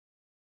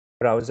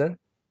browser,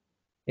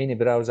 any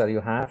browser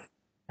you have,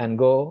 and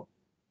go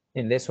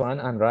in this one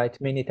and write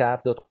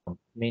mainitab.com,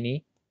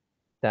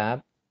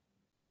 mainitab.com.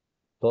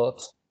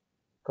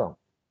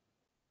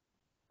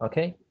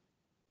 Okay?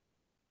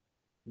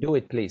 Do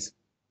it, please.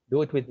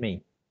 Do it with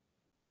me.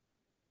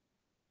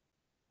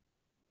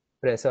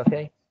 Press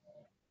OK.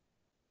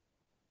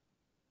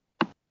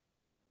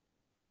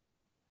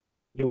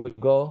 You will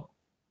go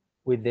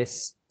with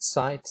this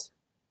site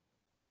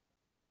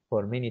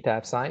for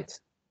Mainitab site,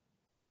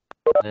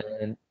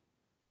 and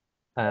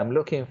I'm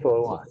looking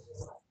for what?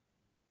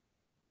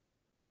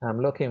 I'm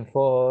looking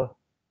for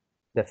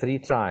the free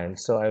trial.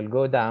 So I'll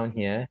go down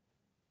here,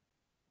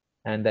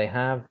 and I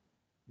have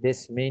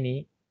this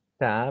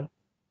Mainitab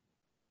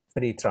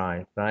free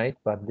trial, right?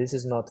 But this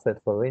is not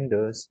fit for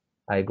Windows.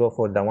 I go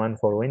for the one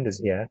for Windows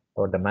here,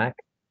 or the Mac.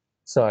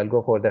 So I'll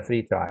go for the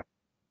free trial.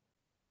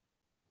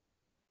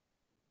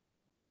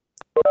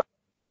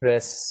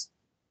 Press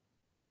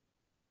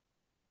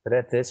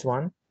this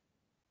one.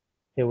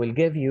 It will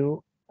give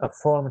you a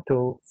form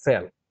to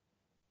fill.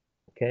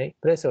 Okay,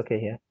 press OK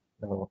here.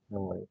 No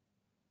worry.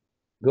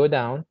 Go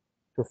down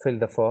to fill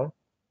the form.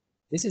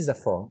 This is the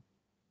form.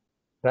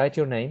 Write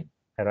your name.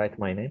 I write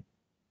my name.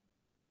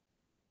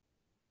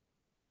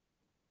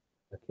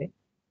 Okay.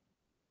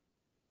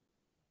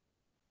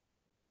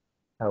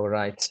 I will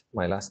write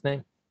my last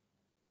name.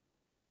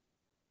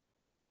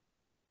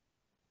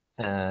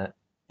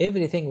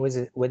 Everything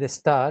with a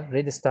star,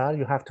 red star,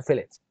 you have to fill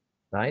it,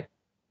 right?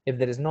 If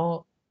there is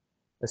no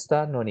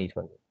star, no need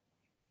for it.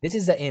 This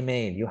is the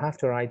email. You have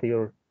to write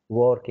your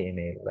work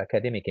email,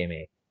 academic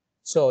email.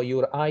 So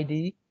your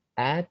ID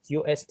at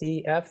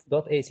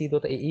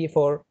ustf.ac.ae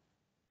for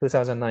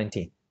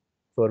 2019.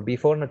 For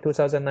before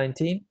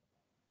 2019,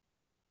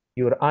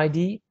 your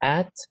ID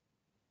at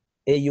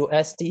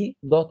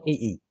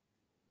aust.ee.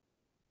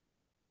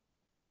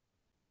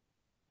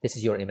 This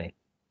is your email.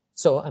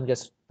 So I'm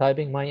just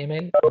typing my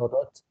email,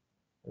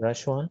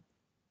 rashwan.ustf.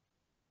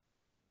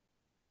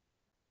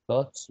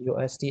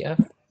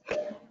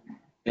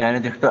 يعني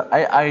دكتور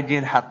اي ID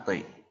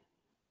نحطي؟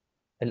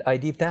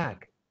 الاي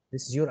بتاعك.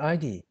 This is your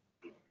ID.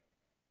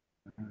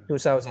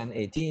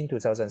 2018,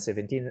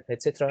 2017,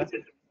 etc.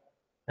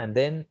 And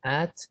then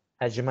at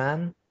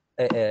Ajman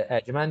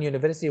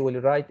University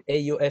will write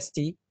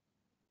aust.ae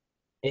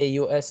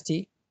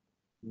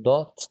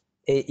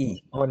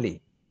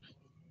only.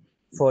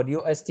 For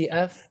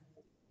USTF,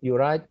 you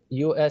write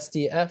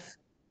ustf.ac.ae.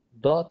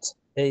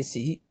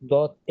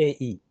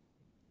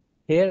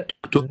 Here,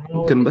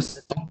 ممكن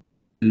بس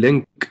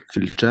اللينك في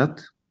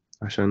الشات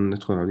عشان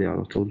ندخل عليه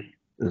على طول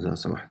إذا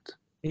سمحت.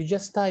 you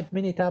just type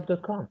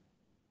mainitab.com.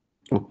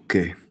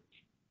 Okay.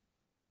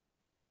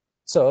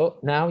 So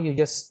now you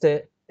just,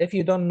 if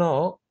you don't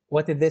know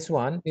what is this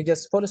one, you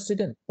just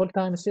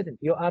full-time student.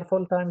 You are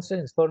full-time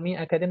students. For me,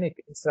 academic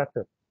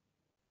instructor.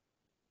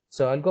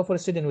 So I'll go for a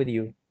student with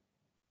you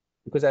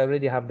because I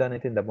already have done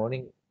it in the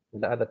morning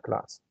in the other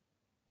class.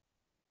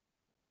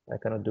 I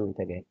cannot do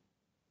it again.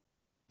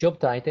 Job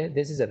title,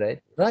 this is a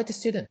red. Write a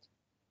student,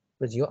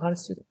 because you are a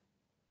student.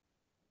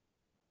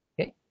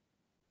 Okay.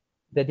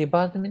 The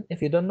department,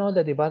 if you don't know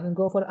the department,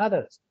 go for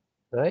others,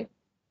 right?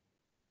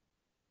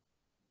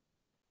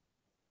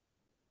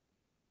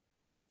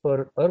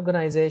 For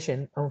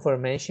organization,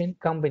 information,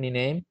 company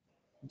name,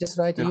 just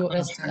write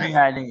US.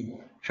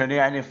 شنو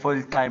يعني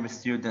full time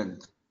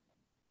student؟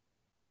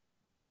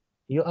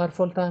 You are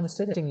full-time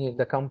student in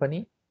the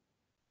company.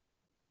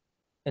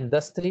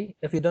 Industry,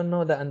 if you don't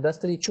know the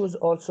industry, choose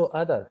also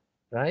other,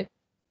 right?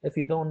 If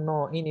you don't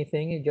know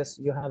anything,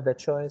 you have the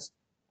choice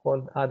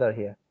called other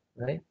here,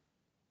 right?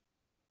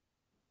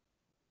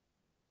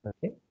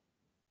 Okay.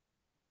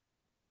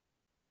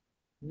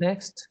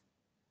 Next,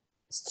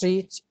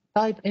 street,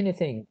 type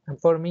anything. And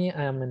for me,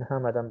 I am in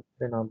Hamad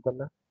bin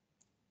Abdullah.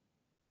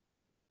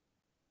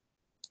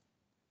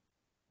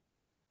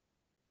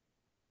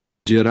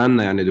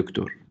 جيراننا يعني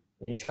دكتور.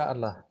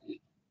 Inshallah.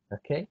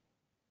 Okay.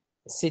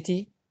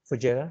 City,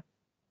 Fujairah.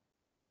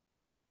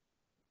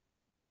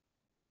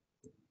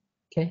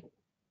 Okay.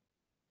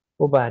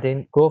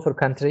 وبعدين go for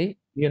country.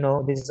 You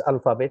know, this is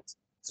alphabet.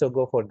 So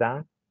go for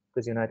down,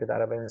 because United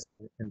Arab Emirates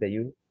in the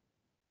U.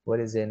 What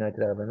is the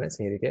United Arab Emirates?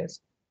 Here it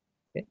is.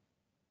 Okay.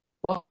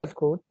 Postal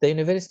code. The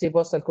university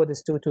postal code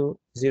is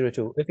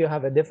 2202. If you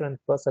have a different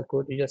postal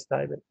code, you just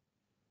type it.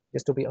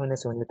 Just to be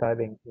honest, when you're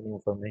typing any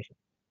information.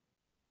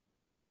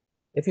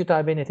 If you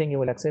type anything, you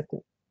will accept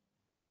it.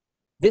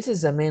 This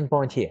is the main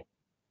point here.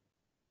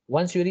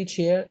 Once you reach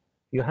here,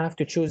 you have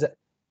to choose a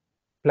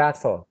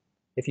platform.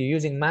 If you're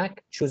using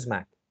Mac, choose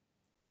Mac.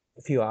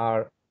 If you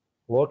are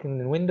working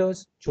in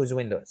Windows, choose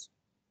Windows.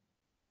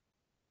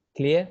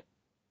 Clear?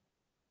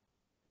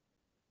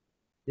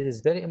 This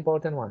is very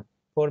important one.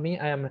 For me,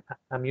 I'm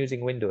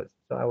using Windows,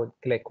 so I would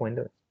click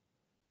Windows.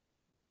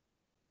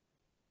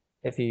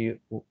 If you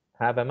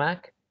have a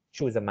Mac,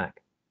 choose a Mac.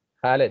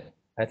 Khalid,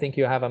 I think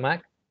you have a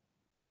Mac.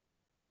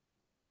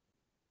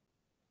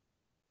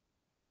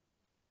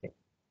 Okay.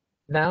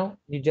 Now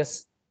you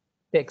just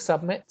take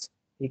submit.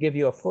 He give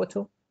you a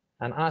photo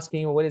and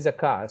asking you what is the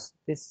cost.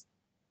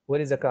 Where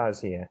is the cars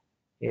here?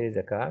 Here is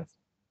the cars.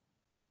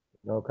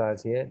 No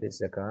cars here. This is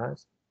the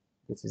cars.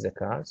 This is the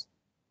cars.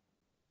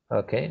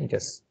 Okay,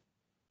 just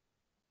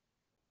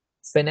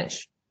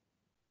finish.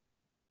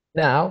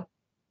 Now,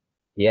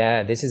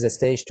 yeah, this is a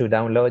stage to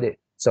download it.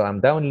 So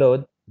I'm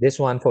download this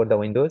one for the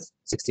Windows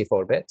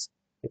 64 bits.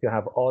 If you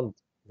have old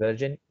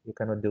version, you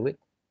cannot do it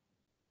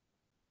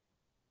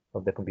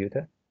of the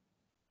computer.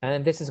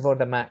 And this is for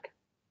the Mac.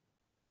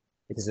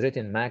 It is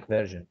written Mac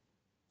version.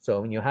 So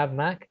when you have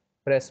Mac,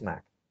 press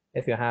Mac.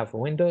 If you have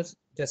Windows,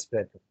 just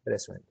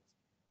press Windows.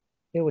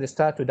 He will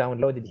start to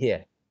download it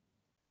here.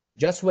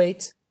 Just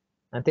wait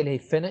until he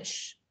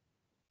finish.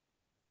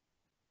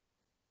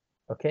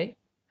 Okay,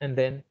 and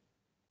then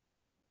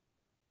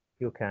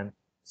you can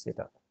set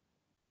up.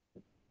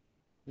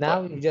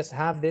 Now you just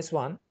have this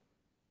one,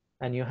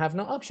 and you have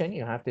no option.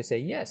 You have to say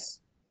yes.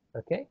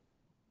 Okay.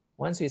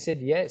 Once you said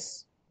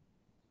yes,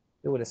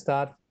 you will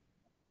start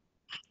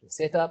the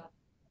setup.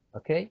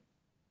 Okay.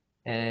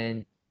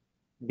 And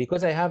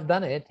because I have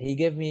done it, he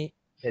gave me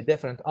a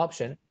different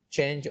option,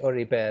 change or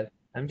repair.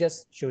 I'm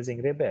just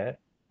choosing repair.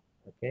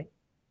 Okay.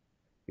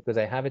 Because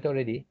I have it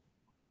already.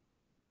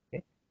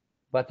 Okay.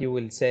 But you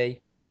will say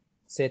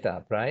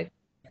setup, right?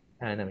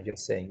 And I'm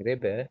just saying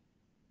repair.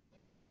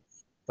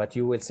 But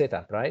you will set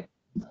up, right?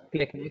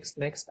 Click next,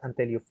 next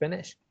until you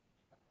finish.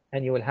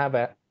 And you will have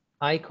an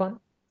icon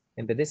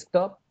in the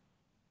desktop,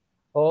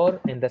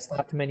 or in the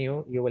start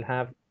menu, you will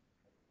have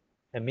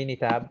a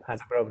Mainitab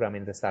as a program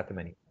in the start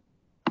menu.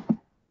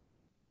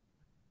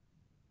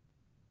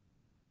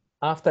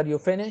 After you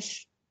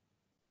finish,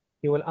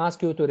 he will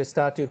ask you to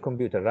restart your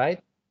computer,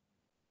 right?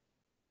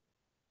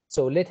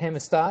 So let him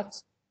start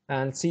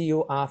and see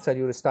you after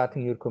you're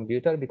restarting your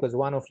computer, because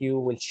one of you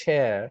will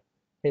share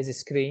his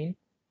screen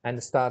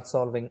and start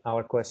solving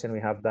our question. We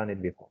have done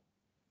it before.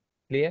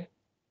 Clear?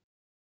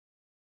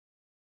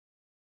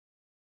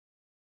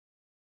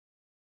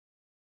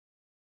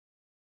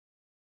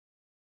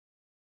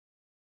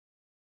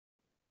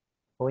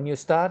 When you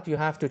start, you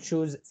have to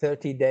choose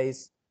 30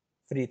 days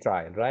free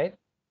trial, right?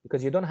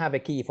 Because you don't have a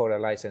key for a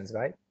license,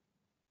 right?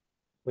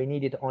 We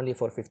need it only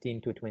for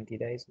 15 to 20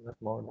 days, not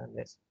more than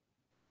this.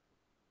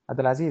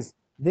 Abdulaziz,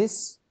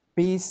 this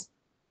piece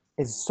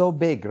is so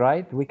big,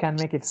 right? We can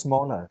make it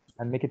smaller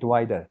and make it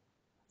wider.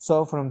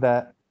 So from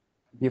the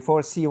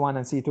before C1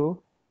 and C2,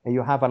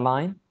 you have a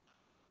line,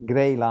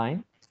 gray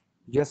line.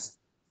 Just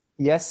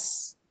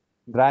yes,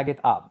 drag it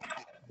up,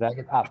 drag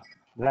it up,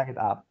 drag it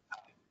up,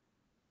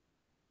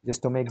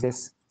 just to make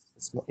this.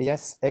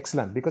 Yes,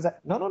 excellent. Because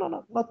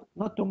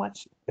not too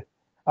much.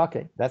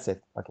 Okay, that's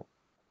it. Okay.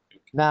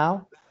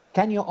 Now,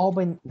 can you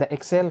open the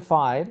Excel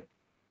file?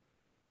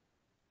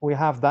 We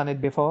have done it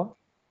before.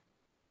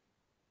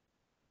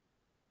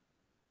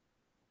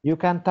 You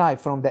can type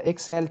from the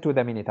Excel to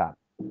the Mainitab.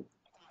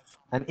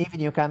 And even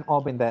you can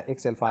open the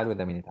Excel file with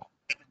the Mainitab,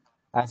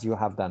 as you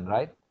have done,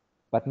 right?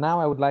 But now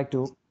I would like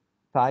to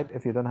type,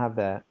 if you don't have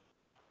the,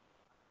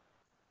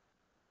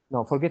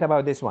 no, forget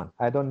about this one.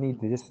 I don't need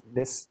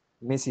this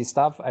messy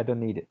stuff. I don't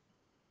need it.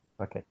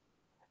 Okay.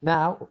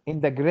 Now,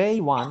 in the gray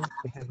one,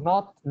 it is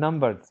not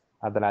numbered,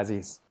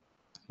 Abdulaziz.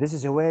 This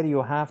is where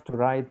you have to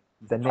write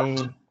the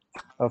name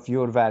of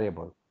your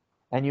variable.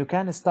 And you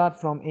can start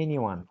from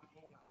anyone.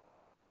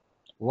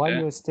 While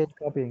you're still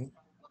copying,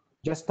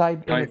 just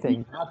type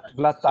anything,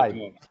 blood type.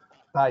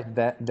 Type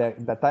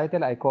the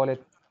title, I call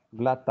it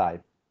blood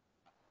type.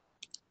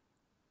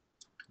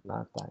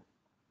 Blood type.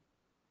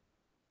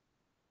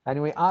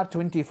 And we are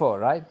 24,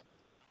 right?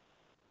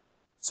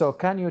 So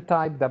can you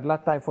type the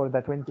blood type for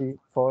the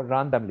 24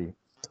 randomly?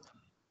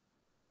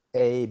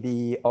 A,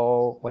 B,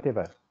 O,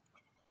 whatever.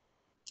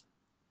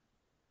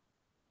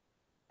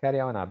 Carry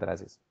on,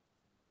 Abdulaziz.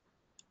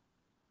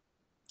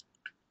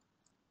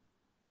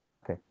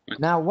 Okay.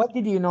 Now, what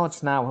did you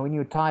notice now when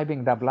you're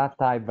typing the blood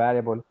type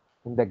variable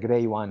in the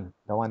gray one,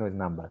 the one with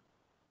number?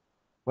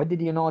 What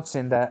did you notice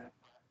in the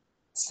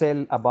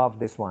cell above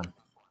this one?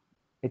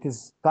 It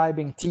is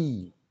typing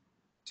T.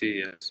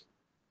 T, yes.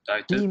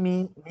 T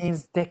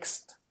means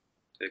text.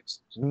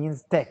 Text.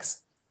 Means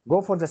text.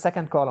 Go for the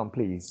second column,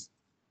 please.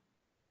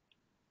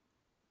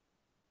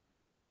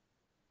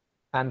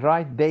 And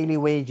write daily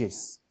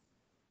wages.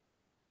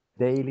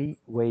 Daily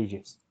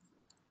wages.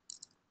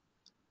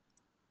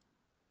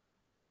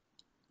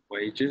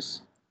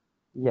 Wages.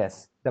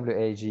 Yes,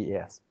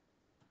 W-A-G-E-S.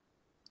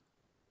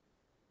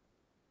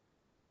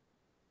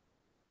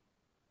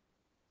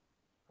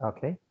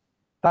 Okay.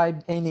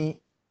 Type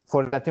any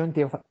for the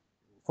 20.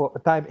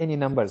 Type any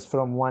numbers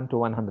from 1 to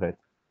 100.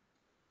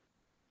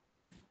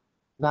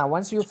 Now,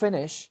 once you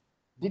finish,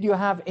 did you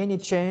have any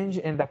change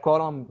in the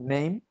column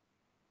name?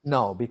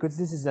 No, because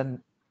this is a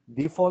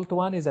default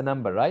one is a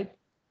number, right?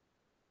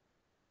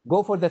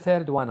 Go for the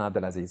third one,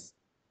 Abdulaziz,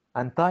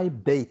 and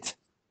type date.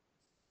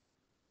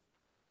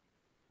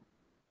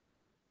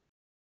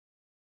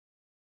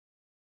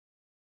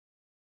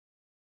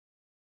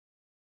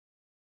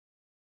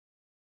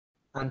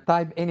 And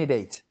type any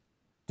date.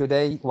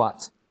 Today,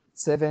 what?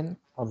 7th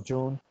of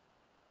June,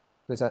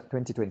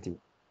 2020.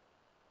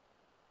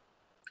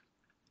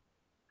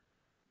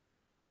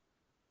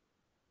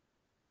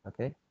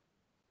 Okay.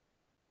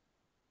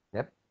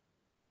 Yep.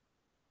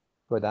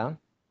 Go down.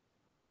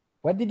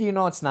 What did you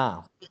notice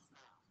now?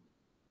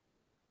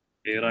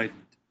 Right.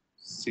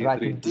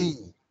 Right,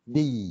 C3.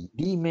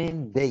 D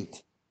mean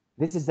date.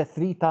 This is the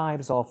 3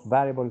 types of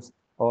variables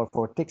or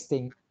for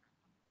texting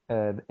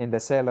in the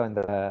cell and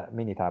the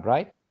Mainitab,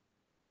 right?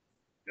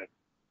 Yep.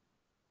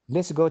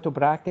 Let's go to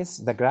practice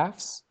the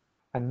graphs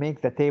and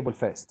make the table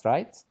first,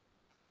 right?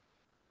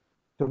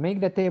 To make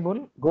the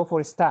table, go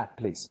for stat,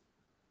 please.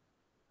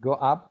 Go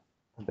up,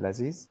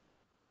 Abdulaziz,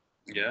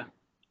 Yeah.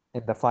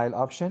 in the file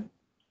option.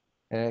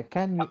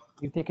 Can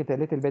you take it a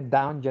little bit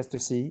down just to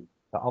see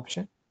the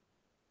option?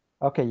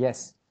 Okay,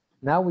 yes.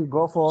 Now we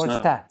go for So-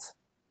 stat.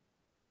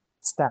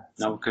 Stat.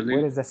 Now can Where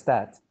you is the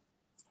stat?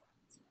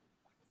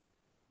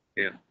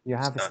 here? You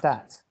have a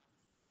Stat. stat.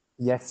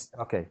 Yes,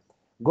 okay.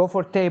 Go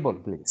for table,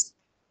 please.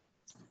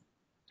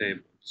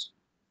 Tables.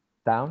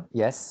 Down,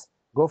 yes.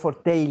 Go for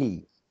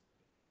daily.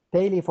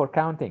 Daily for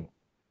counting.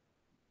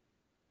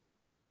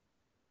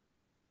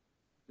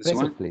 This Press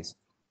one? it, please.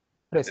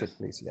 Press Yes. it,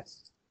 please, yes.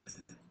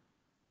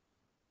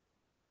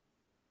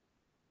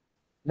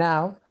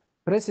 Now,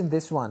 pressing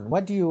this one,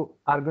 what you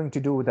are going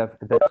to do with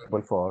the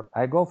table for?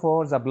 I go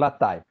for the blood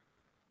type.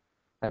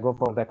 I go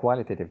for the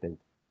qualitative data.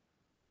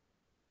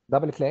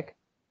 Double click,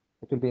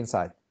 it will be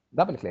inside.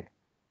 Double click.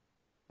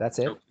 That's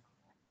it. Okay.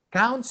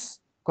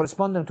 Counts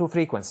corresponding to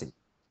frequency.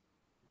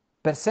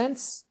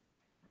 Percents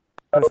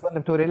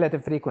corresponding to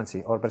relative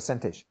frequency or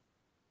percentage.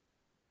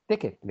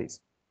 Tick it,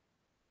 please.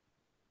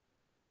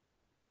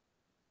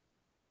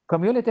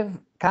 Cumulative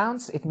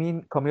counts, it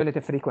means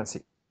cumulative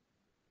frequency.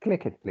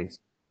 Click it, please.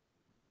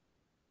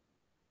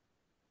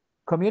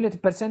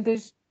 Cumulative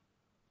percentage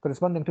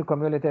corresponding to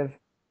cumulative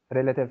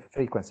relative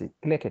frequency.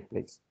 Click it,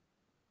 please.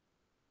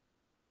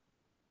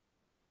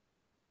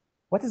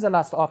 What is the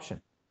last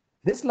option?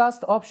 This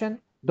last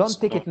option, don't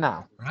tick it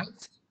now,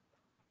 right?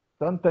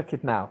 Don't tick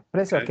it now.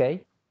 Press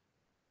OK.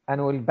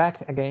 And we'll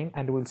back again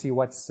and we'll see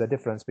what's the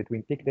difference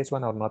between tick this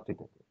one or not tick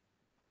it.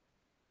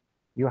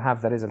 You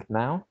have the result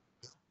now.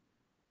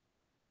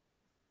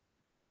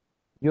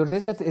 Your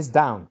result is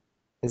down.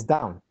 Is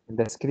down in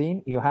the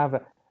screen. You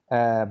have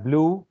a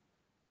blue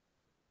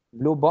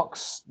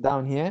box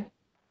down here.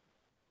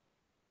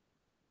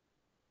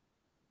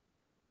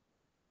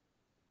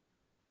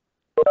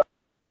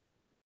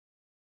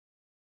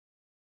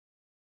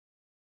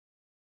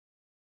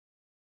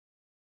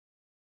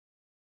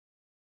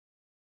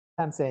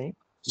 I'm saying,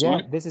 yeah,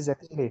 Sorry? this is a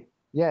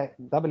yeah,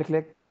 double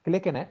click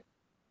in it.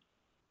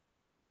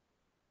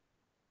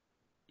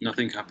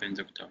 Nothing happened,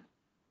 Doctor.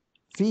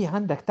 في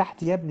عندك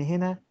تحت يا ابني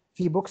هنا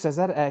في بوكسه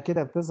زرقاء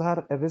كده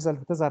بتظهر، الريزلت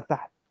بتظهر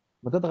تحت،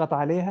 بتضغط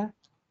عليها.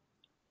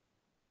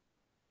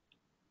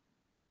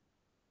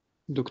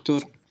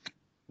 دكتور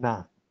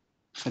نعم.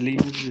 خليه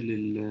ينزل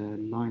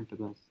اللاين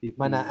تبع السي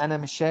ما انا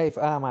مش شايف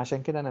ما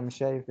عشان كده انا مش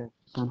شايف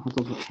كان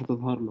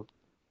هتظهر له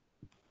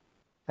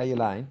اي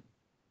لاين.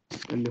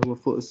 اللي هو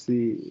فوق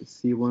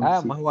سي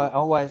 1 ما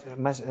هو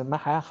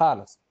محا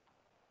خالص.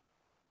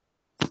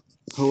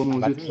 هو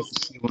موجود فوق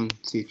سي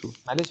 1 سي 2.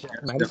 معلش يا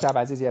عبد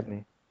العزيز يا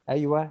ابني.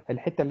 ايوه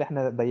الحته اللي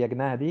احنا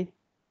ضيقناها دي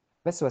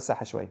بس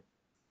وسعها شويه.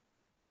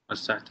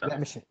 وسعتها. لا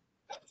مش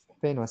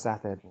فين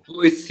وسعتها يا ابني؟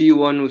 فوق السي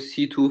 1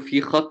 والسي 2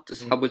 في خط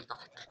اسحبه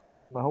لتحت.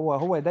 ما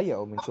هو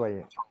ضيقه من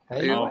شويه.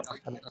 ايوه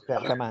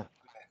كمان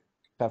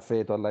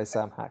خفيت الله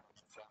يسامحك.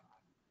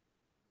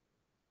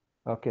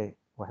 اوكي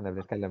واحنا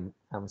بنتكلم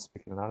I'm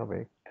speaking in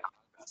Arabic.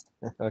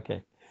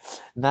 Okay.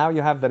 Now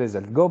you have the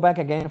result. Go back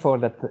again for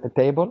the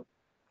table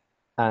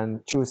and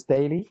choose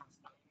daily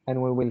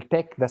and we will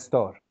take the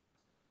store.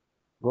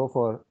 Go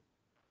for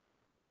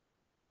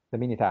the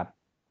mini tab.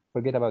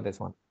 Forget about this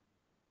one.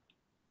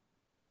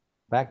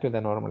 Back to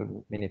the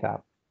normal mini tab.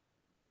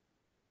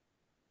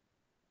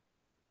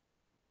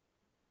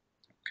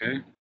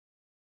 Okay.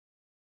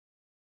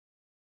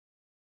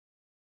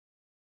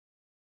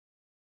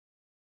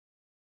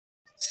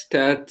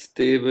 Stat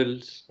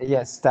tables.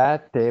 Yes,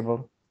 stat table.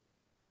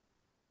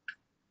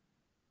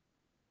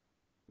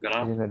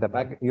 Graph. You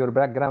know, your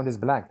background is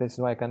black. This is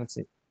why I cannot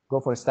see. Go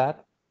for stat.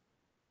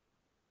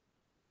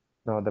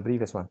 No, the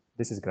previous one.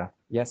 This is graph.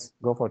 Yes,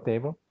 go for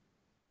table.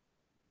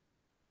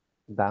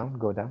 Down,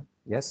 go down.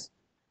 Yes.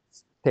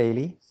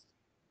 Daily.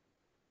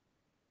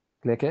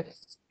 Click it.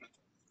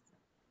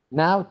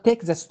 Now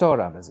take the store,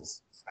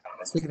 Aziz.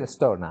 Take the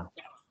store now.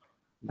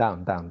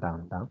 Down.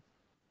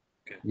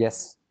 Okay.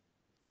 Yes.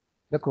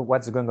 Look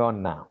what's going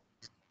on now.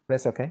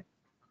 Press OK.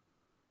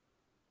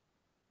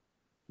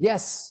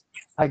 Yes,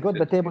 I got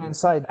the table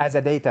inside as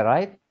a data,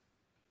 right?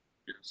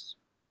 Yes.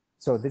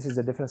 So this is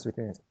the difference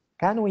between it.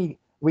 Can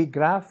we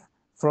graph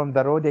from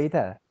the raw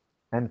data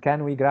and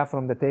can we graph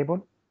from the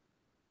table?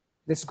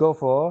 Let's go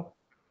for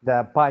the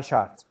pie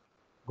chart.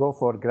 Go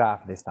for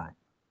graph this time.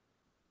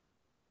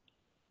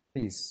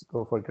 Please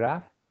go for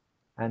graph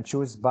and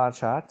choose bar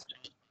chart.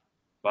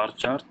 Bar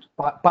chart?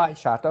 Pie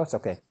chart, oh, it's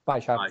okay. Pie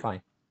chart, Pie.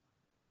 fine.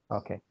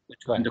 Okay.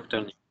 Which one,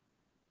 Doctor?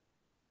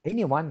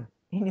 Anyone,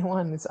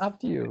 it's up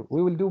to you.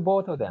 We will do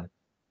both of them.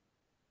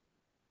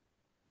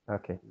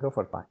 Okay, go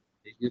for pie.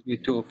 They give me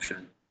two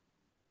options.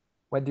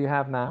 What do you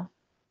have now?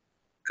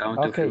 Count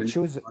Okay, of unique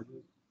choose.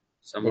 values,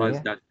 summarize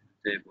Yeah. that in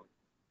the table.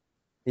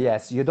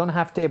 Yes, you don't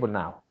have table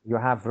now. You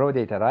have raw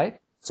data, right?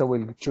 So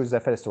we'll choose the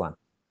first one.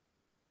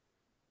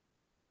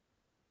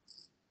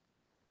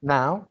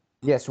 Now,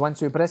 yes,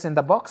 once we press in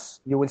the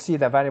box, you will see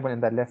the variable in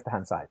the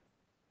left-hand side.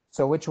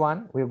 So which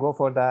one? We'll go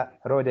for the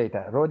raw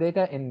data. Raw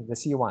data in the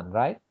C1,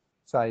 right?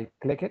 So I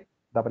click it,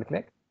 double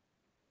click.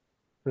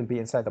 It will be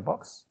inside the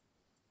box.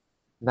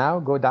 Now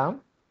go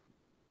down.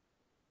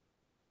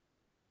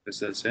 Is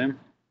that the same?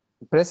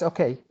 Press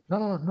OK.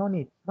 No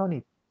need, no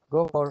need.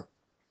 Go for,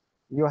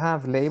 you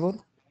have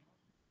label.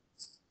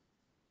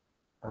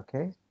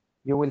 Okay.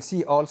 You will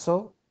see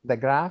also the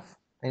graph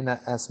in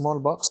a small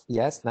box.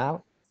 Yes,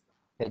 now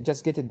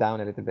just get it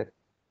down a little bit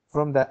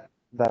from the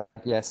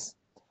yes.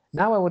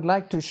 Now I would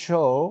like to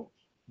show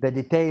the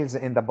details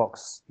in the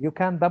box. You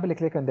can double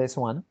click on this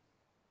one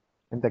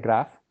in the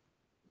graph.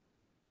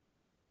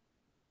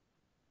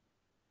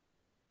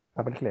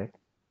 Double click.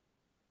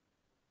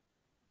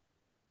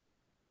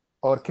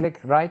 Or click,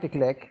 right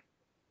click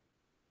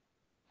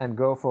and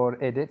go for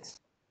edit.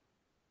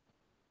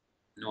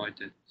 No, I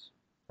didn't.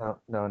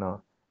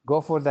 No.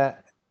 Go for the,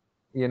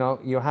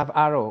 you have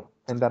arrow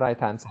in the right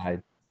hand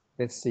side.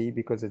 Let's see,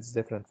 because it's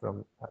different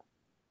from.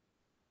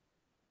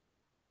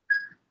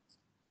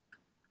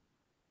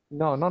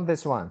 No, not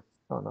this one.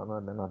 No,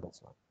 not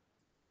this one.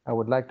 I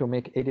would like to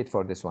make edit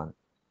for this one.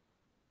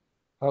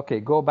 Okay,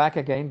 go back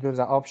again to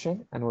the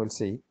option and we'll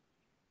see.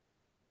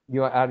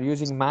 You are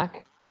using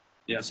Mac?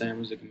 Yes, I am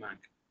using Mac.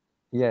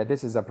 Yeah,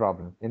 this is a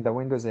problem. In the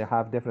Windows, they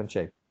have different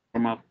shape.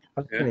 From up.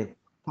 Okay.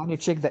 Can you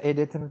check the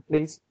editor,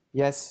 please?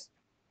 Yes.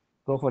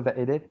 Go for the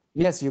edit.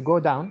 Yes, you go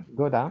down.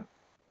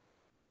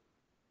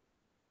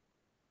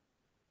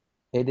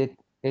 Edit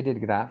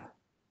graph.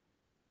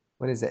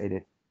 What is the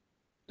edit?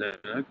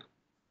 Look.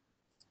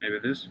 Maybe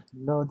this.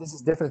 No, this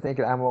is different thing.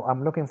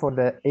 I'm looking for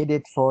the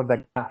edit for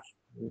the graph.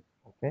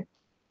 Okay.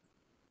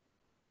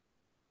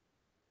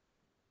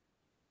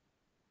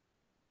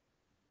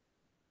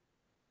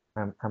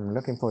 I'm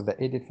looking for the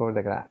edit for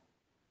the graph.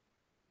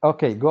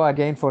 Okay, go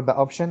again for the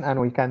option and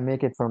we can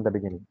make it from the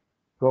beginning.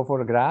 Go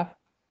for graph.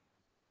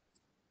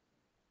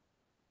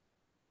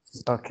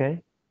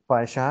 Okay,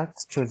 pie chart,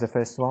 choose the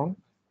first one.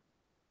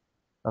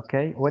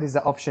 Okay, what is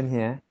the option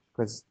here?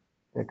 Because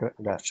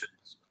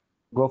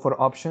go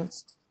for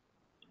options.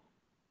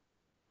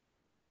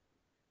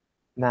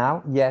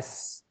 Now,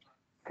 yes,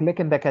 click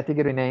in the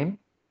category name.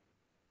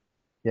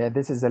 Yeah,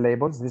 this is the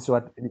labels. This is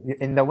what,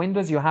 in the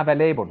Windows, you have a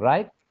label,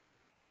 right?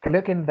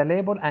 Click in the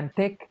label and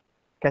take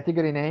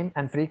category name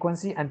and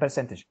frequency and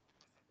percentage.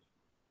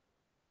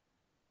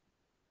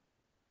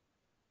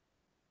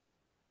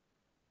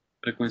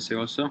 Frequency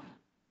also.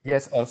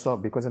 Yes, also,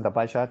 because in the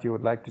pie chart, you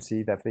would like to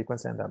see the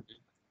frequency and the.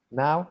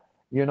 Now,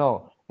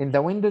 in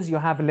the Windows, you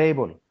have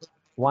label.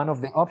 One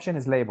of the option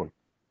is label.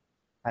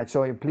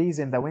 So please,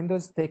 in the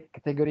Windows, take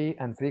category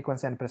and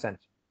frequency and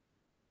percentage.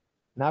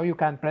 Now you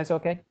can press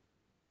OK.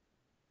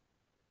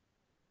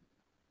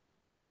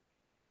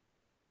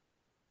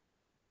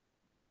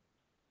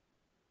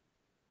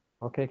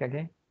 Okay,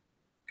 again.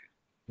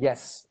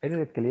 Yes, is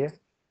it clear?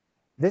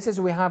 This is,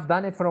 we have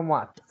done it from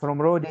what?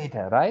 From raw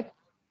data, right?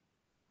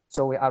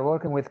 So we are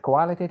working with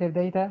qualitative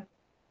data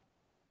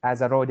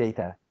as a raw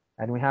data,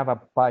 and we have a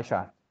pie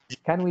chart.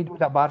 Can we do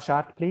the bar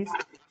chart, please?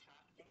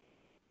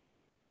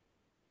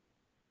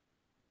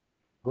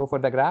 Go for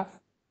the graph.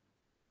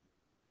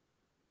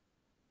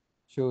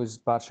 Choose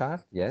bar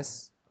chart.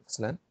 Yes,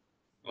 excellent.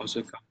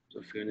 Also count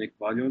of unique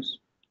values.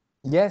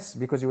 Yes,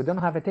 because you don't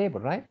have a table,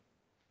 right?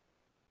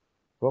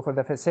 Go for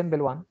the first simple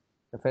one,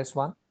 the first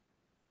one,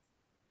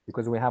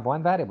 because we have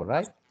one variable,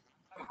 right?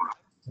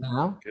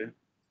 Now, Okay.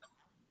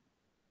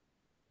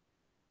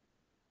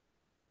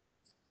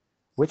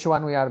 which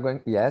one we are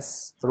going?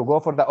 Yes, so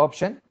go for the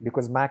option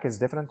because Mac is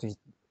different.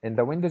 In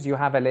the Windows, you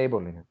have a label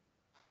in it.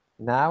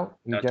 Now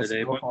you Data just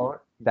label. go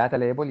for data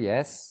label.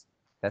 Yes,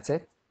 that's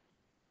it.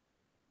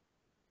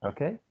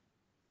 Okay.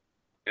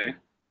 Okay.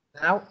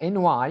 Now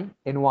in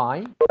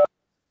Y,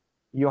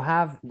 you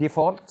have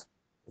default,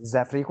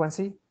 the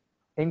frequency.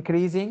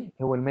 Increasing,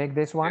 it will make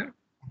this one. Yeah.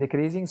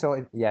 Decreasing,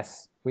 so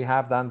yes, we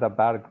have done the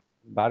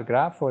bar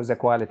graph for the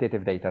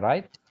qualitative data,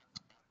 right?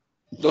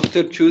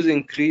 Doctor, choose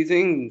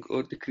increasing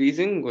or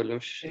decreasing ولا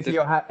مش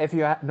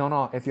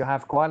if you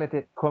have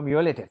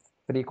cumulative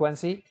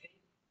frequency,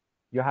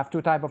 you have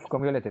two type of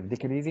cumulative,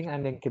 decreasing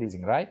and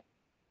increasing, right?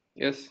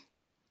 Yes.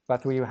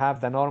 But we have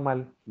the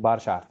normal bar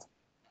chart.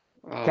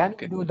 Can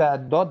okay. you do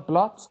the dot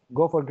plot?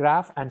 Go for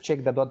graph and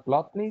check the dot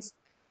plot, please.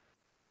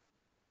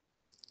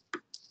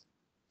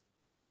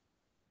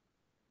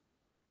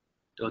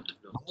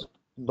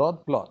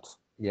 Dot plot.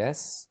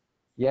 Yes.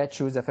 Yeah,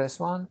 choose the first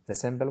one, the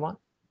simple one.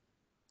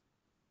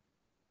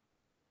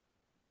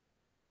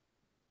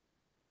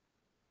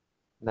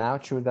 Now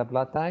choose the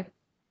plot type.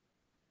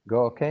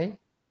 Go OK.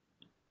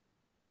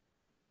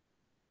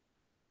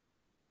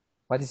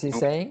 What is he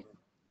saying?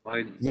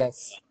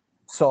 Yes.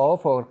 So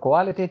for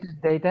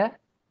qualitative data,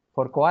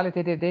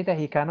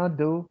 he cannot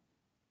do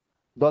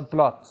dot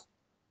plot.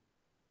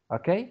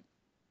 Okay,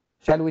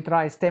 shall we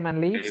try stem and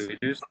leaves?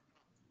 Images.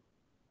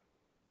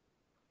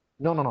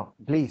 No,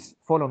 please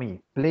follow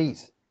me,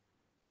 please.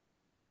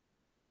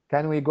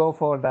 Can we go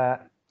for the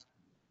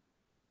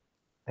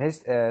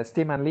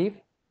stem and leaf?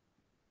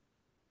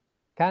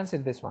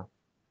 Cancel this one.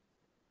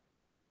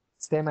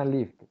 Stem and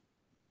leaf.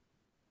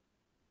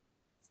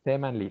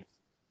 Stem and leaf.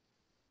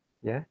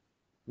 Yeah.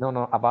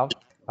 No, above.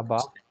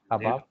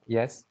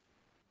 Yes.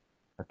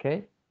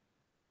 Okay.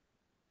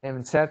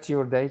 Insert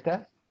your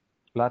data,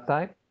 plot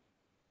type.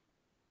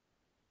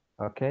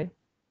 Okay.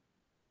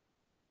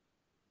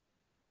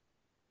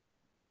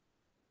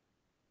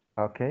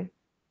 Okay.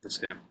 The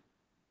same.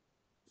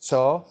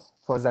 So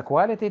for the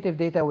qualitative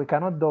data, we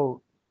cannot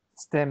do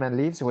stem and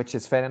leaves, which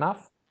is fair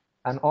enough,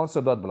 and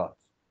also dot plot.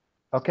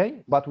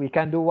 Okay, but we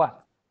can do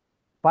what?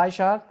 Pie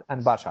chart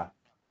and bar chart.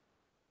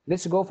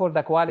 Let's go for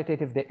the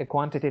quantitative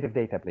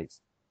data, please.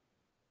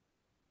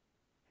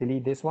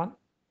 Delete this one.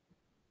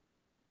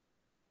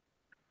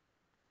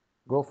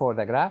 Go for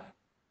the graph.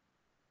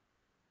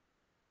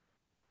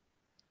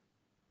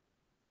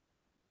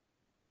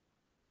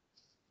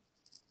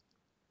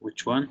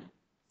 Which one?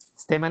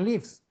 Stem and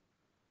leaves.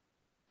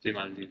 Stem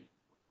and leaf.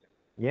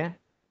 Yeah.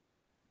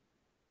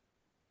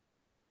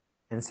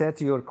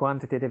 Insert your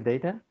quantitative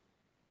data,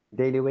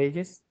 daily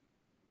wages.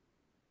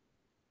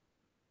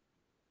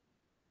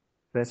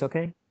 Press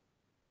OK.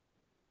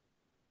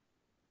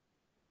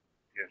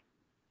 Yeah.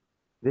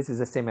 This is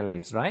the stem and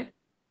leaves, right?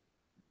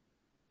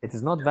 It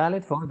is not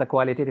valid for the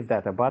qualitative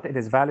data, but it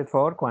is valid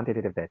for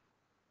quantitative data.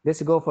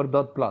 Let's go for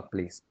dot plot,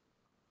 please.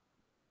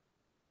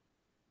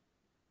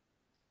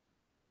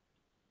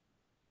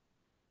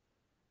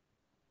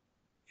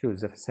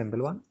 Choose the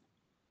simple one.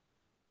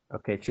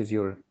 Okay, choose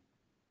your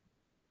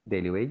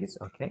daily wages.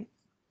 Okay.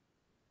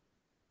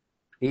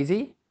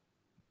 Easy?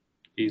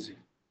 Easy.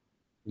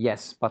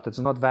 Yes, but it's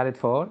not valid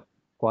for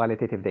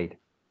qualitative data.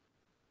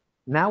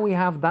 Now we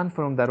have done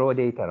from the raw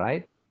data,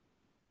 right?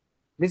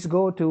 Let's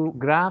go to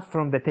graph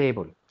from the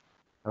table.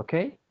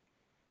 Okay.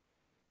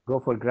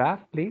 Go for graph,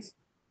 please.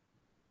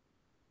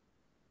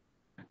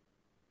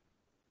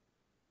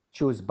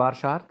 Choose bar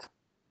chart.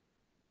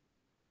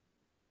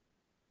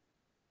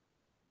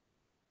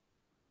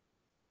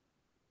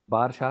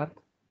 Bar chart.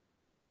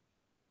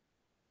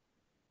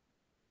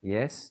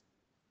 Yes.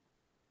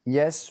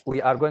 Yes,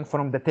 we are going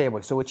from the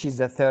table. So which is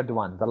the third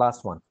one, the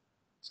last one?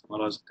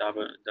 Summarize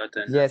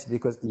data. Yes,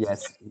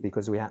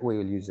 because we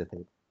will use the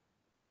table.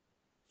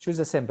 Choose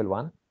a simple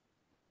one.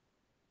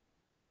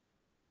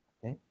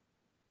 Okay.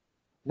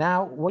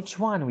 Now, which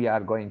one we are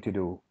going to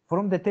do?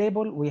 From the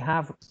table, we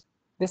have,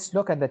 let's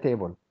look at the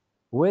table.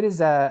 Where is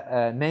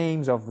the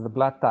names of the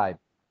blood type?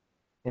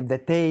 In the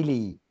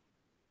tally,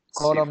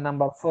 column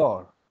number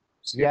 4.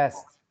 C4.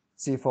 Yes,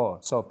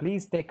 C4. So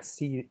please take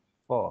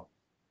C4.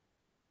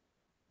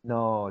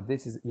 No,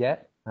 this is, yeah,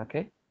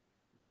 okay.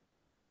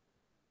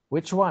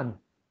 Which one?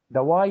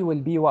 The Y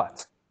will be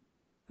what?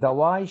 The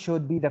Y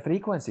should be the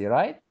frequency,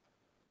 right?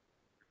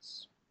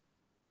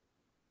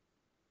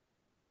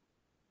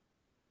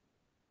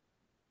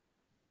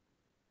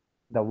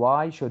 The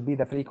Y should be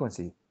the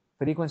frequency.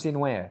 Frequency in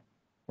where?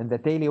 In the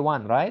tally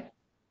 1, right?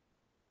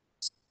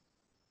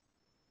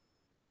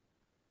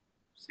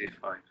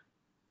 C5.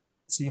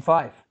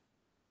 C5.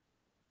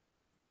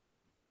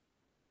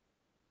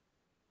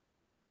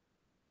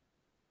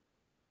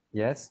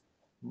 Yes,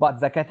 but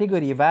the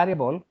category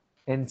variable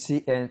in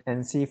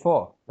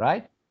C4,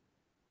 right?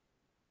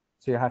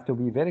 So you have to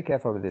be very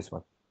careful with this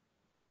one.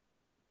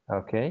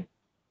 Okay.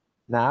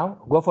 Now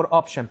go for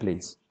option,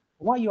 please.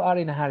 Why you are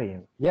in a hurry?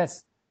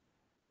 Yes.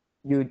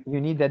 You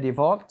need the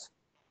default.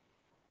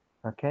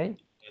 Okay.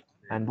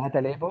 And data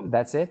label.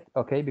 That's it.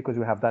 Okay, because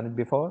we have done it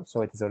before,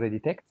 so it is already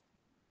ticked.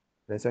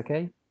 That's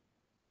okay.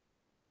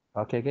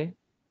 Okay.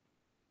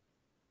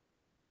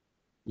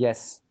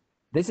 Yes.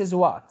 This is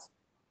what?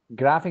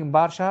 Graphing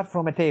bar chart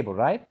from a table,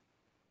 right?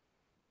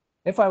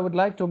 If I would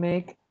like to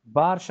make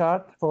bar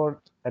chart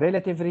for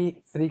relative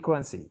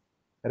frequency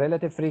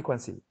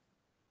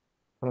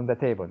from the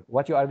table,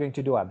 what you are going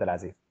to do,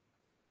 Abdelaziz?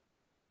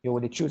 You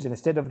will choose,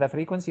 instead of the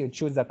frequency, you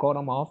choose the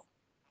column of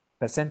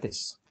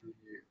percentage.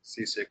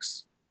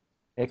 C6.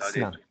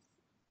 Excellent.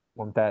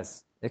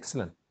 Mumtaz.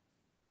 Excellent.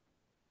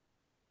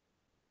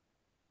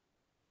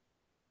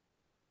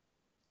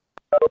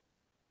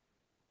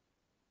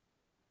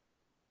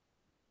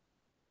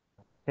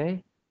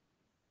 Okay.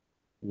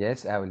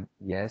 Yes, I'll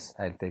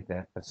take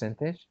the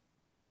percentage.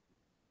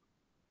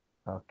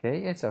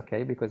 Okay, it's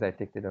okay because I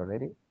ticked it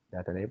already,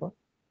 data label.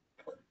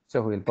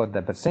 So we'll put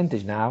the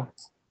percentage now.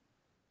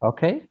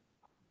 Okay.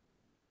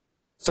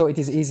 So it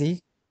is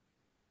easy.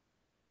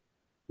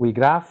 We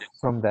graph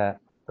from the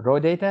raw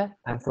data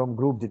and from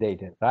grouped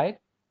data, right?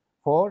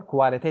 For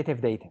qualitative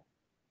data.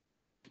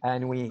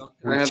 And we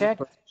check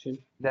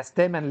the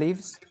stem and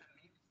leaves,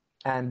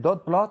 and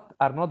dot plot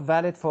are not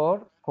valid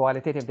for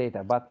qualitative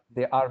data, but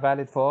they are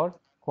valid for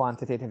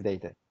quantitative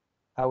data.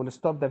 I will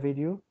stop the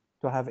video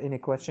to have any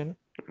question.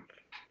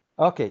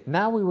 Okay,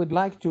 now we would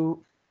like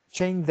to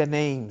change the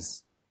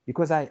names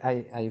because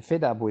I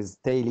fed up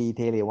with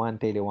Taily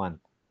 1.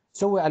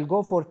 So I'll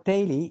go for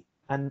Taily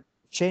and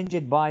change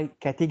it by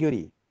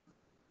category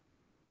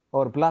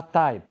or blood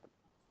type.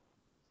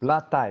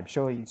 Blood type.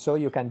 So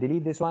you can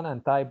delete this one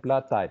and type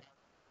blood type.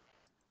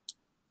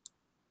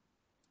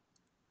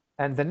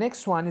 And the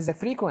next one is the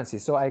frequency.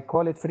 So I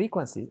call it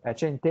frequency. I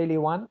change Taily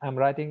 1, I'm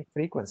writing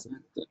frequency.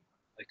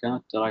 I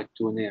cannot write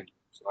two names,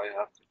 so I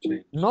have to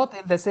change. Not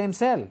in the same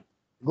cell.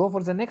 Go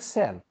for the next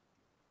cell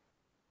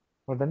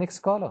or the next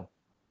column.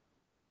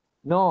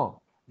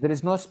 No, there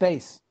is no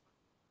space.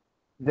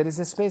 There is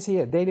a space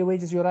here. Daily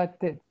wages, you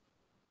write it.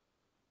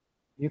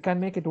 You can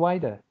make it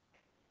wider.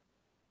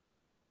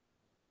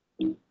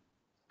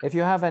 If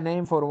you have a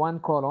name for one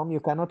column, you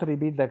cannot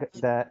repeat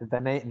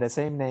the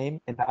same name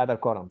in the other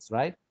columns,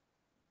 right?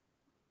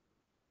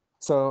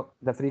 So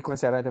the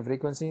frequency, I write the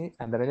frequency,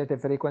 and the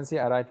relative frequency,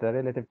 I write the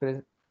relative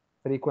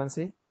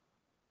frequency,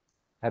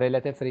 a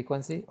relative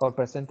frequency or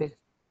percentage,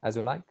 as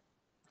you like.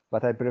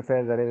 But I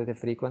prefer the relative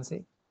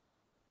frequency.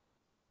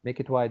 Make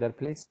it wider,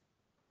 please.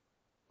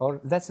 Or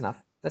that's enough.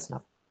 That's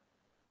enough.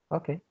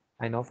 Okay,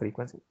 I know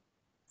frequency.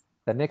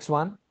 The next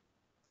one.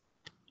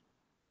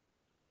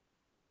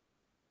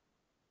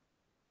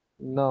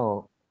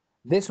 No,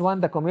 this one,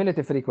 the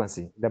cumulative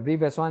frequency. The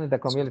previous one is the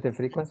cumulative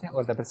frequency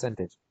or the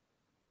percentage.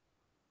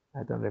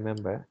 I don't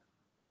remember.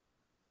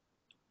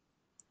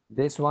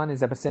 This one is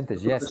the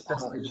percentage. Yes,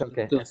 it's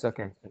okay. It's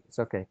okay. It's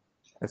okay.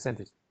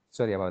 Percentage.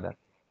 Sorry about that.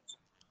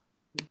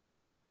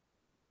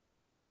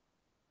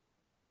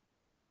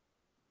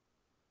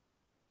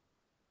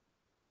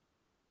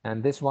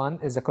 And this one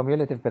is the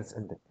cumulative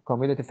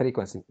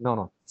frequency.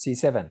 No,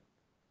 C7.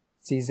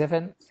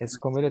 C7 is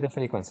cumulative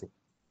frequency.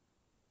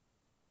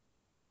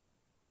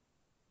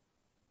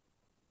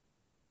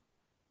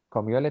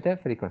 Cumulative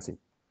frequency.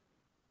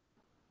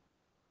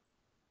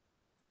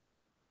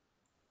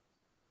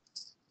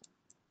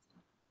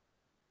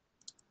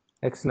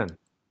 Excellent.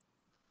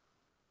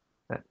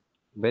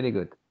 Very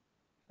good.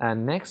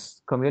 And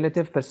next,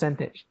 cumulative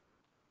percentage.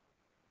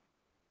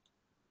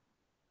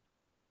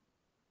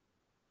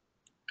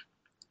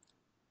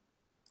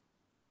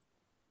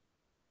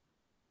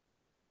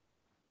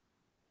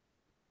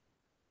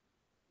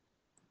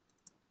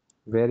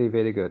 Very,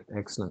 very good.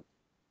 Excellent.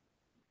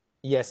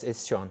 Yes,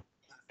 it's shown.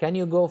 Can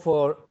you go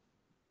for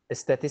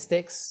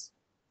statistics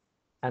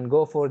and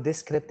go for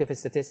descriptive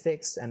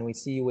statistics, and we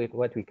see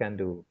what we can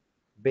do?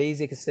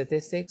 Basic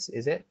statistics,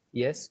 is it?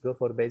 Yes, go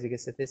for basic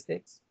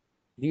statistics.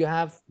 Do you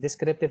have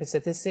descriptive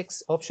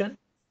statistics option?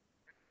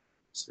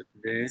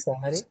 Summary?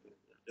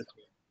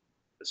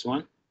 This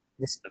one?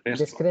 This, The first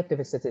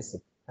descriptive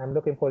statistics. I'm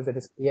looking for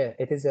the, yeah,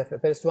 it is the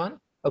first one.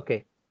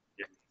 Okay,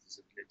 Yeah, this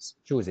is please.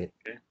 choose it.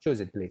 Okay. Choose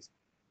it, please.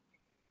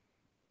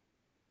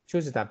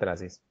 Choose it,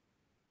 Abdulaziz.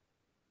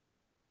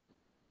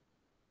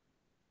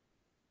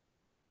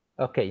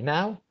 Okay,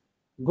 now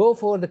go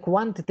for the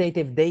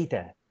quantitative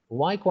data.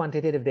 Why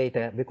quantitative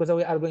data? Because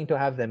we are going to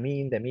have the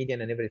mean, the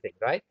median, and everything,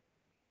 right?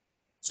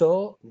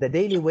 So the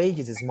daily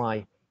wages is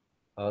my,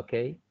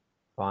 okay,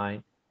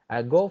 fine.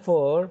 I go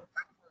for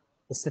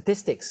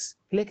statistics.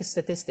 Click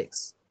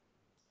statistics.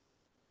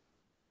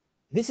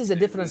 This is the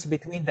difference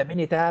between the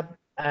Mainitab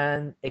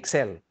and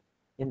Excel.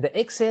 In the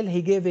Excel,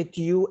 he gave it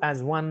to you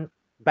as one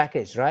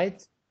package,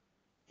 right?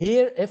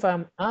 Here, if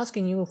I'm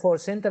asking you for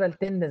central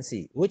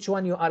tendency, which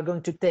one you are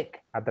going to take,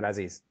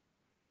 Abdulaziz?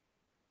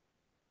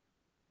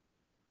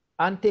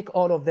 Untick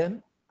all of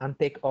them.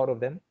 Untick all of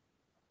them.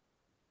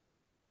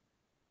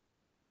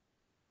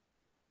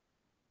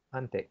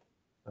 Untick.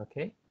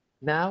 Okay.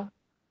 Now,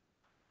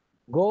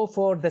 go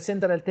for the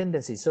central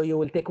tendency. So you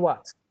will take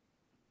what?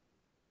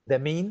 The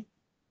mean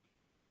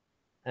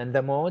and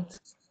the mode.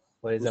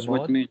 Where is the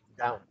What mode? mean?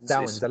 Down.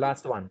 This- The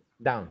last one.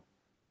 Down.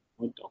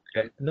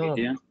 Okay. No,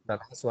 Median. the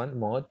last one.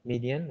 Mode.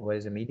 Median. Where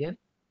is the median?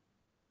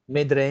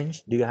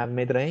 Mid-range. Do you have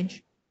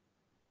mid-range?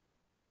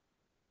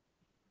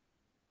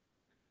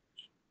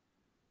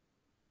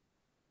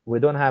 We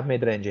don't have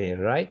mid-range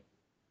here, right?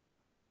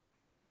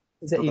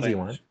 It's an easy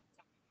one.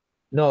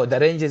 No, the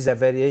range is a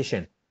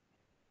variation.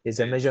 It's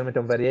a measurement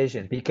of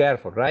variation. Be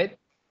careful, right?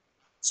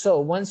 So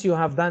once you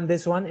have done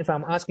this one, if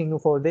I'm asking you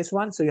for this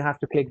one, so you have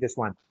to click this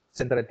one,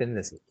 central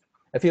tendency.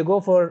 If you go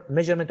for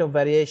measurement of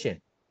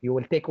variation, you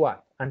will take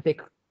what?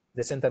 Untick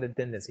the central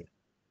tendency.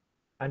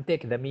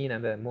 Untick the mean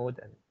and the mode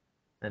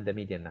and the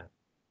median now.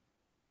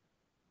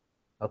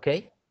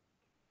 Okay?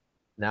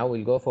 Now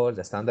we'll go for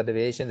the standard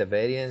deviation, the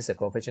variance, the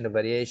coefficient of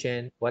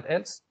variation. What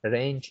else?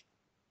 Range.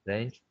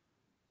 Range.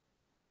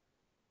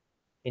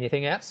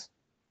 Anything else?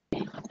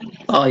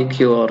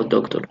 IQR,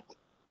 doctor.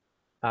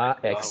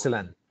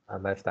 Excellent.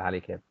 Allah yaftah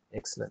عليك.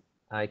 Excellent.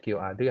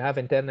 IQR. Do you have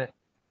internal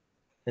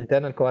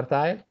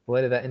quartile?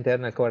 Where is the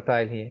internal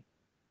quartile here?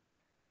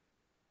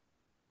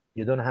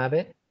 You don't have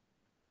it?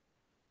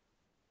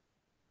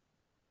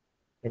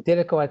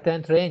 Internal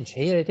quartile range.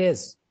 Here it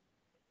is.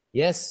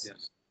 Yes.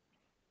 Yes.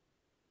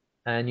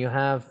 And you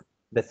have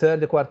the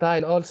third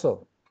quartile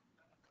also.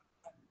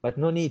 But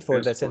no need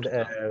for First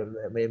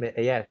the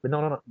yeah. But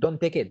no. Don't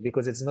take it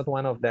because it's not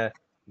one of the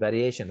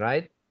variation,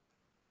 right?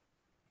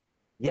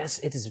 Yes,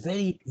 it is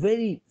very,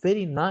 very,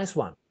 very nice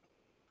one.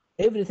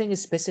 Everything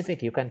is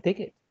specific. You can take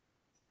it.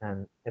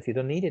 And if you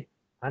don't need it,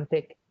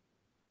 untick.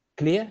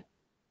 Clear?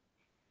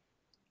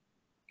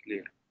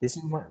 Clear. This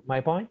is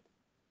my point.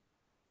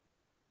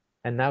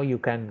 And now you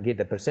can get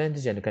the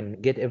percentage and you can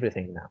get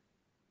everything now.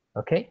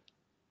 Okay?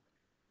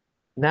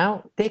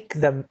 Now take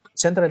the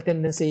central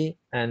tendency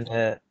and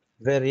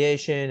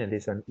variation and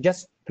this one.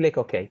 Just click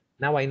OK.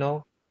 Now I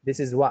know this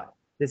is what?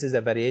 This is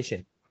a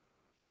variation.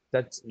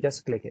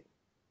 Just click it.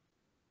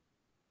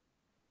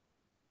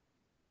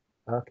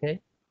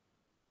 Okay?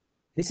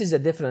 This is the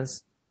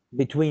difference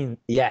between,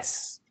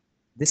 yes,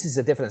 this is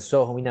the difference.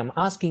 So when I'm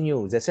asking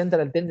you the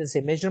central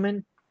tendency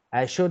measurement,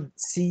 I should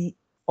see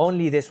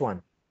only this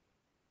one.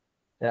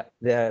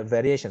 The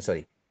variation,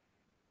 sorry.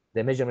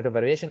 The measurement of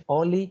variation,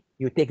 only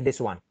you take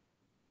this one.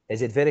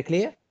 Is it very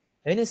clear?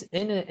 In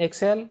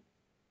Excel,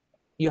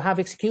 you have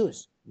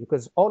excuse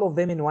because all of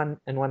them in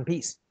one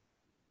piece.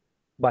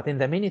 But in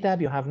the Mainitab,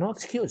 you have no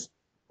excuse.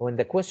 When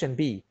the question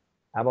be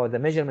about the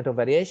measurement of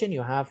variation,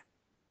 you have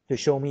to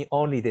show me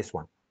only this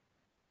one.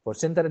 For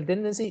central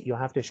tendency, you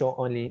have to show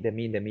only the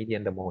mean, the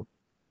median, the mode,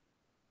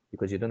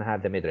 because you don't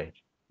have the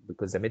mid-range.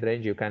 Because the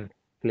mid-range, you can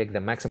click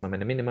the maximum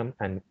and the minimum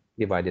and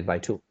divide it by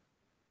 2.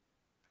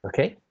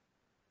 Okay?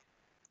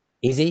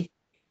 Easy.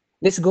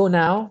 Let's go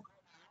now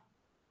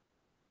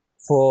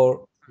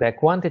for the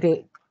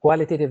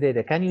qualitative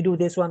data. Can you do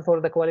this one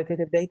for the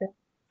qualitative data?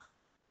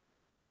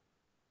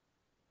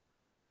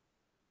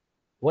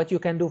 What you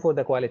can do for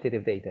the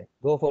qualitative data?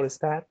 Go for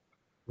stat,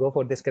 go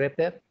for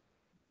descriptor.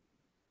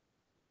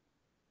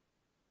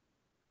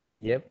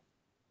 Yep.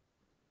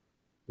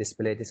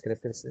 Display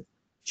descriptors.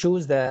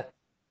 Choose the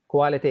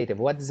qualitative.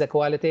 What is the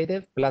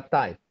qualitative? Blood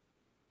type.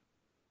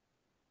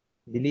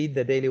 Delete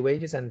the daily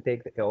wages and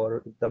take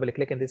or double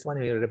click on this one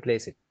and you'll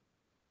replace it.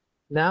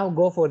 Now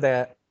go for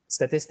the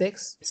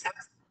statistics.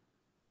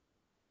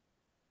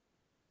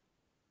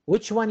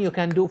 Which one you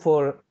can do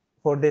for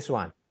this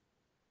one?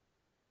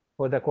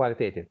 For the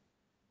qualitative.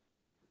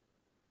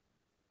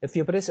 If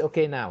you press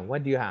OK now,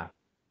 what do you have?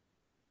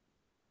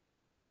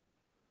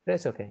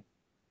 Press OK.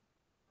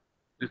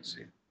 Let's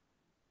see.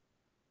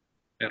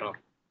 Error.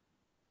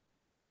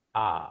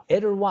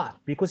 Error what?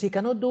 Because he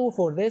cannot do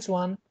for this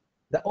one.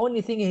 The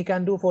only thing he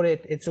can do for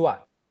it, it's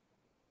what?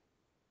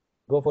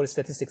 Go for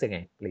statistics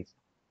again, please.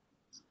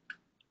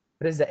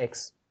 Press the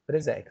X.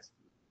 Press the X.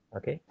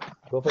 Okay.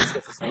 Go for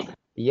statistics.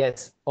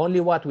 Yes. Only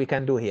what we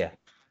can do here.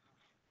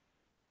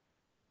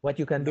 What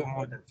you can do.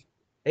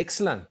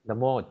 Excellent. The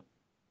mode.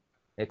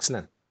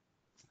 Excellent.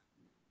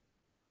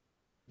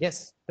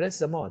 Yes. Press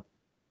the mode.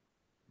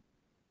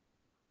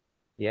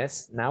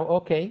 Yes. Now,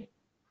 okay.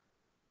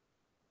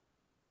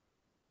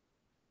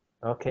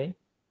 Okay.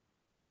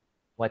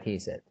 What he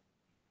said.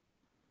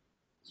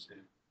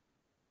 Same.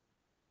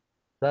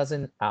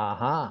 Doesn't,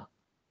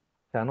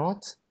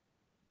 cannot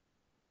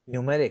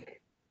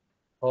numeric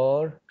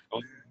or,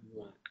 Oh,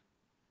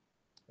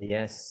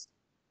 yes.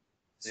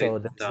 Take So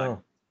that's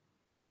time.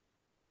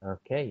 no.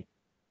 Okay.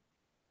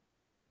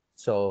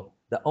 So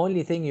the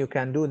only thing you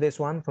can do this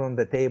one from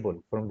the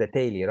table, from the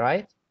tally,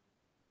 right?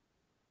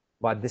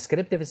 But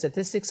descriptive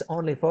statistics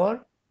only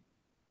for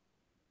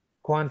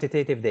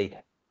quantitative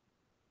data.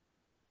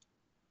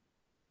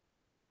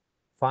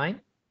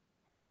 Fine?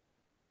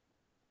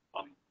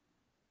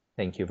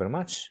 Thank you very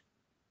much.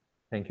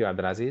 Thank you,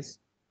 Abdulaziz.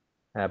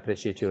 I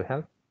appreciate your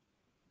help.